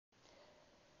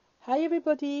Hi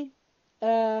everybody!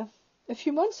 A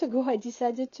few months ago I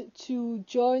decided to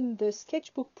join the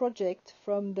sketchbook project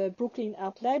from the Brooklyn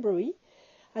Art Library.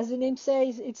 As the name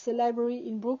says, it's a library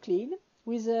in Brooklyn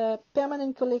with a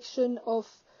permanent collection of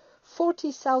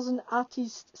 40,000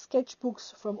 artist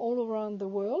sketchbooks from all around the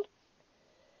world.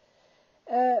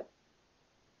 And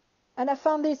I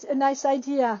found it a nice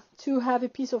idea to have a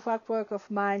piece of artwork of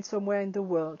mine somewhere in the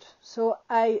world. So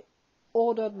I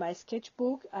ordered my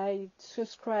sketchbook, I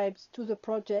subscribed to the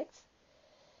project,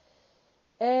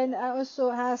 and I also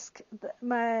asked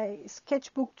my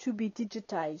sketchbook to be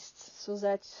digitized so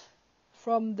that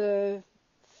from the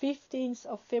 15th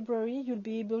of February you'll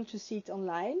be able to see it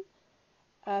online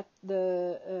at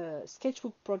the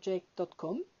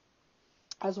sketchbookproject.com,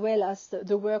 as well as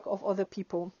the work of other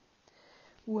people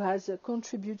who has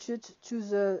contributed to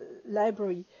the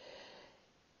library.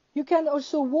 You can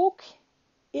also walk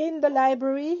in the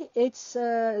library. It's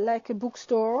like a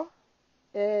bookstore,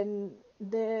 and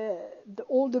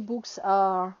all the books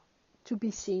are to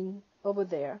be seen over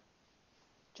there.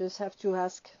 Just have to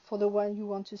ask for the one you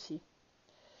want to see.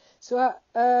 So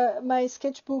my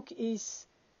sketchbook is,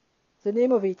 the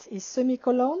name of it is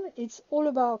Semicolon. It's all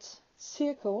about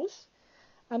circles.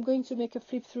 I'm going to make a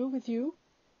flip through with you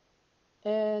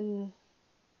and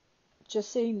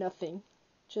just saying nothing.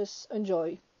 Just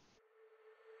enjoy.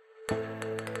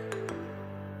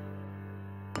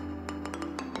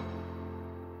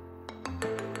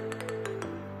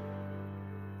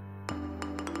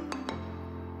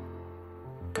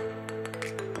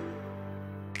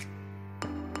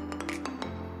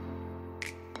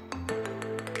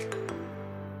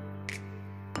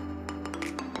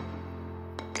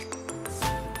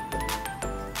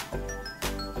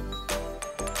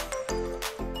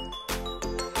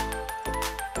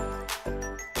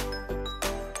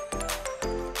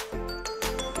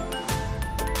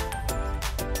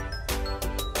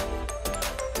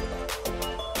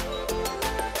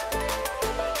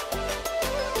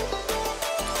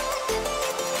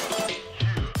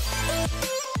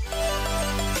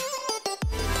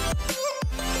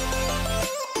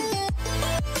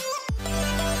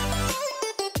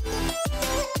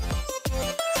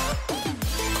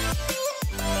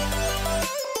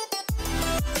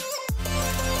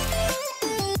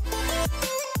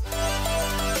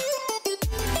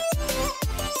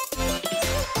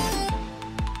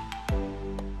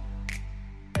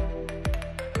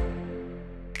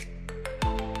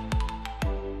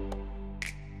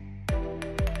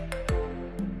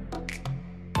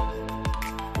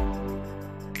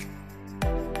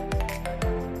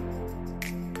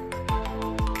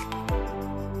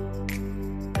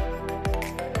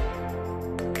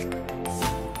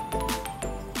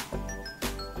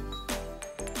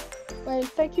 Well,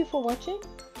 thank you for watching.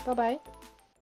 Bye bye.